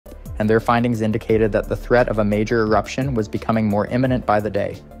and their findings indicated that the threat of a major eruption was becoming more imminent by the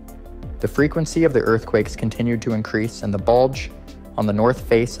day. The frequency of the earthquakes continued to increase, and the bulge on the north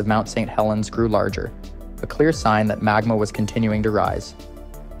face of Mount St Helens grew larger, a clear sign that magma was continuing to rise.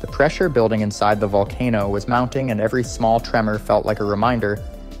 The pressure building inside the volcano was mounting, and every small tremor felt like a reminder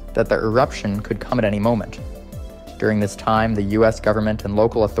that the eruption could come at any moment. During this time, the US government and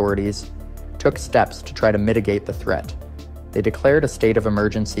local authorities took steps to try to mitigate the threat. They declared a state of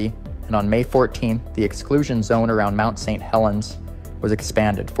emergency, and on May 14th, the exclusion zone around Mount St Helens was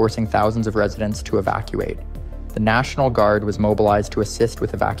expanded, forcing thousands of residents to evacuate. The National Guard was mobilized to assist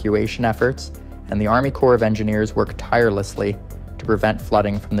with evacuation efforts, and the Army Corps of Engineers worked tirelessly to prevent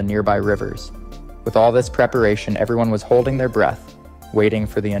flooding from the nearby rivers. With all this preparation, everyone was holding their breath, waiting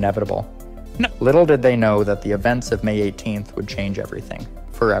for the inevitable. Little did they know that the events of May 18th would change everything,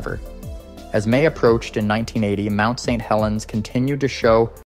 forever. As May approached in 1980, Mount St Helens continued to show